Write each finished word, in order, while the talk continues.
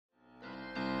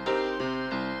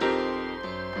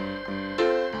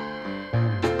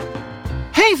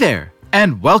Hi there,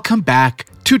 and welcome back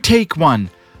to Take One,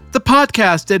 the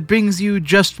podcast that brings you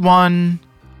just one,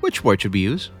 which word should we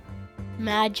use?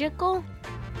 Magical?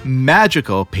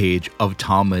 Magical page of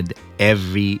Talmud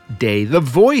every day. The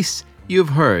voice you've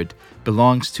heard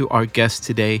belongs to our guest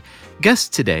today.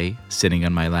 Guest today, sitting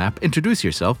on my lap. Introduce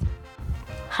yourself.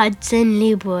 Hudson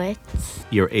Leibowitz.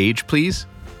 Your age, please.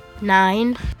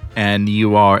 9. And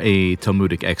you are a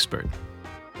Talmudic expert.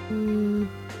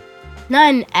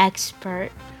 Non-expert.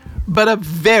 But a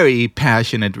very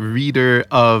passionate reader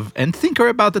of and thinker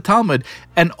about the Talmud,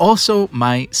 and also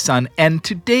my son. And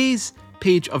today's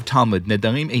page of Talmud,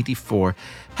 Nedarim 84,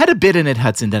 had a bit in it,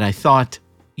 Hudson, that I thought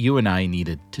you and I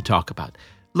needed to talk about.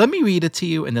 Let me read it to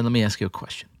you, and then let me ask you a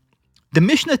question. The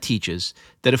Mishnah teaches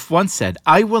that if one said,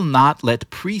 I will not let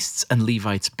priests and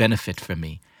Levites benefit from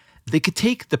me, they could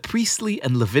take the priestly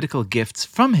and Levitical gifts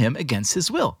from him against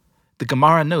his will. The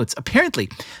Gemara notes, apparently,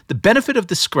 the benefit of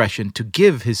discretion to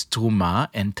give his truma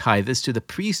and tithes to the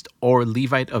priest or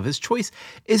Levite of his choice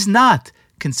is not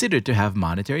considered to have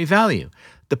monetary value.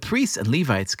 The priests and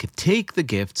Levites could take the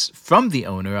gifts from the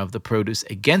owner of the produce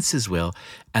against his will,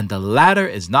 and the latter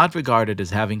is not regarded as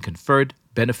having conferred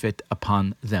benefit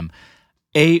upon them.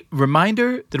 A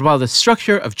reminder that while the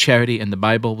structure of charity in the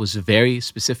Bible was very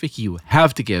specific, you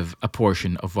have to give a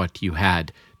portion of what you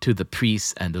had to the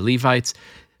priests and the Levites,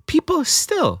 people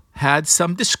still had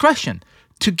some discretion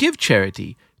to give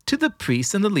charity to the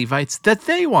priests and the Levites that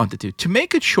they wanted to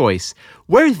make a choice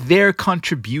where their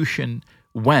contribution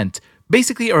went.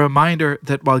 Basically, a reminder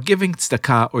that while giving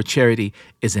tzedakah or charity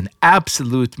is an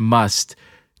absolute must,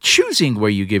 choosing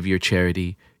where you give your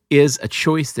charity is a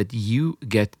choice that you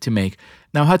get to make.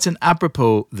 Now, Hudson,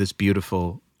 apropos this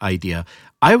beautiful idea,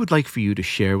 I would like for you to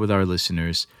share with our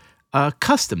listeners a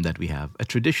custom that we have, a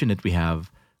tradition that we have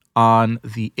on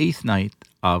the 8th night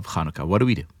of Hanukkah. What do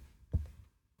we do?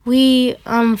 We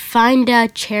find a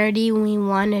charity we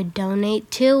want to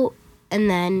donate to and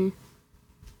then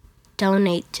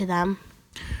donate to them.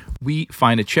 We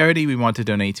find a charity we want to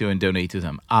donate to and donate to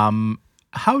them.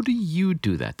 How do you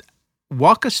do that?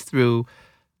 Walk us through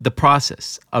the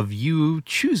process of you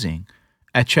choosing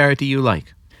a charity you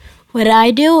like. What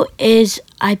I do is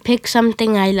I pick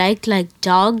something I like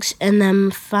dogs, and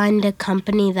then find a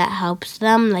company that helps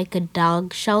them, like a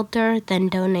dog shelter, then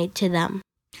donate to them.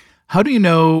 How do you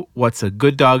know what's a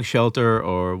good dog shelter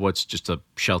or what's just a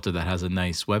shelter that has a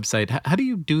nice website? How do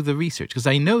you do the research? Because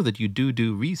I know that you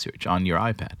do research on your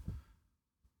iPad.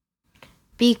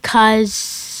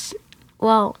 Because,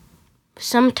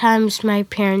 sometimes my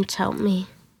parents help me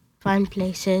find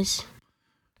places.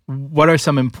 What are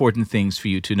some important things for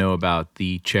you to know about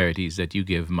the charities that you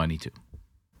give money to?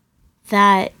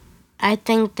 That I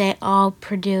think they all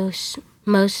produce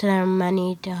most of their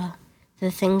money to the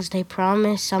things they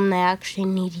promise. Some they actually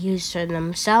need used for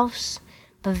themselves,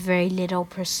 but very little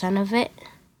 % of it.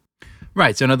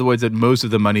 Right. So in other words, that most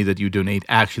of the money that you donate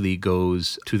actually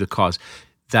goes to the cause.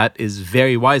 That is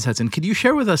very wise, Hudson. Could you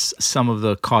share with us some of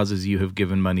the causes you have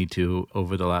given money to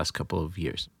over the last couple of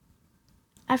years?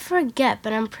 I forget,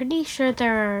 but I'm pretty sure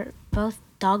there are both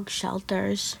dog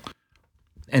shelters.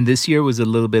 And this year was a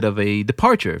little bit of a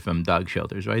departure from dog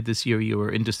shelters, right? This year you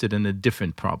were interested in a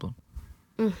different problem.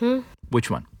 Mm-hmm. Which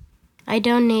one? I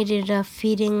donated to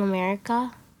Feeding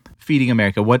America. Feeding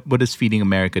America. What does Feeding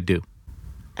America do?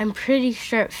 I'm pretty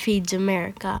sure it feeds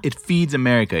America. It feeds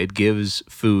America. It gives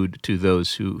food to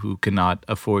those who cannot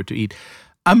afford to eat.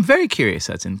 I'm very curious,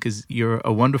 Hudson, because you're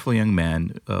a wonderful young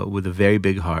man with a very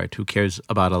big heart who cares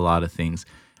about a lot of things.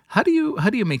 How do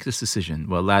you make this decision?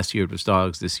 Well, last year it was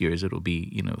dogs. This year it'll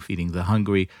be, feeding the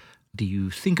hungry. Do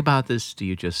you think about this? Do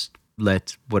you just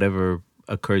let whatever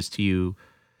occurs to you?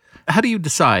 How do you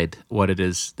decide what it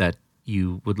is that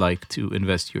you would like to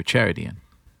invest your charity in?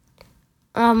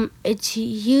 It's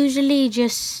usually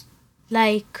just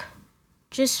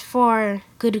for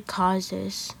good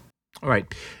causes. All right.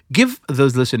 Give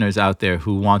those listeners out there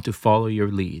who want to follow your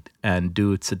lead and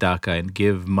do tzedakah and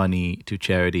give money to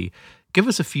charity, give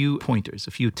us a few pointers,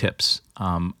 a few tips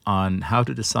on how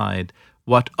to decide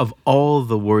what of all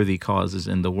the worthy causes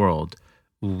in the world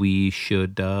we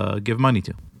should give money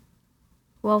to.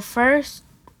 Well, first,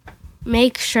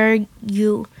 make sure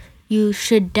you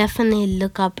should definitely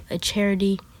look up a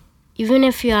charity. Even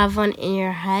if you have one in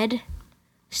your head,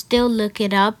 still look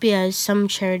it up because some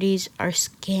charities are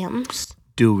scams.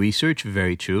 Do research,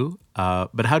 very true.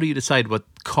 But how do you decide what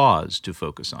cause to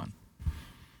focus on?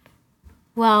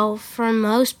 Well, for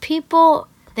most people,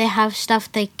 they have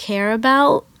stuff they care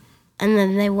about, and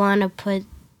then they want to put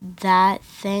that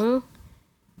thing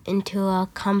into a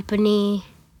company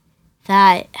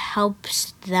that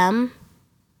helps them.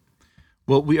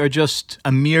 Well, we are just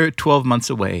a mere 12 months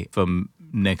away from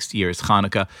next year's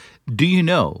Hanukkah. Do you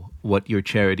know what your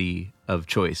charity of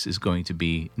choice is going to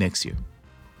be next year?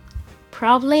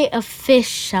 Probably a fish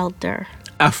shelter.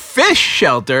 A fish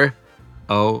shelter?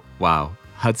 Oh, wow.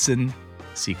 Hudson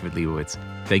Siegfried Leibowitz,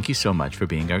 thank you so much for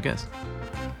being our guest.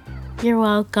 You're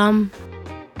welcome.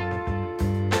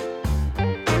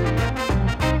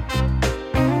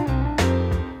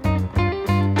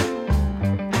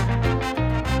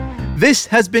 This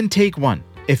has been Take One.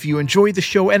 If you enjoyed the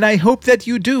show, and I hope that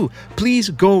you do, please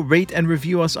go rate and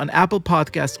review us on Apple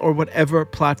Podcasts or whatever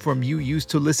platform you use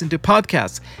to listen to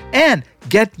podcasts. And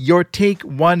get your Take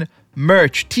One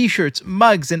merch, t-shirts,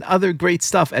 mugs, and other great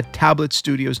stuff at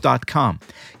tabletstudios.com.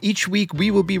 Each week,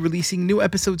 we will be releasing new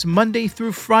episodes Monday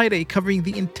through Friday, covering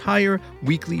the entire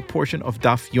weekly portion of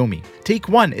Daf Yomi. Take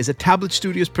One is a Tablet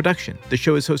Studios production. The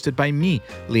show is hosted by me,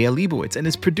 Leah Leibowitz, and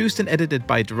is produced and edited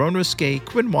by Daron Ruskay,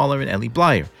 Quinn Waller, and Ellie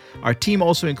Blyer. Our team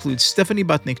also includes Stephanie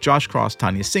Butnick, Josh Cross,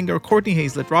 Tanya Singer, Courtney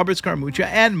Hazlett, Robert Scaramuccia,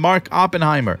 and Mark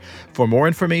Oppenheimer. For more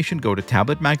information, go to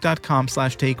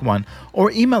tabletmag.com/takeone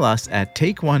or email us at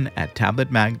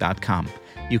takeone@tabletmag.com.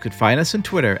 You could find us on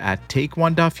Twitter at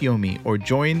TakeOne.Yomi or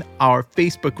join our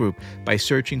Facebook group by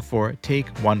searching for Take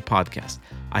One Podcast.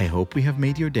 I hope we have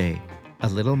made your day a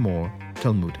little more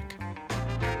Talmudic.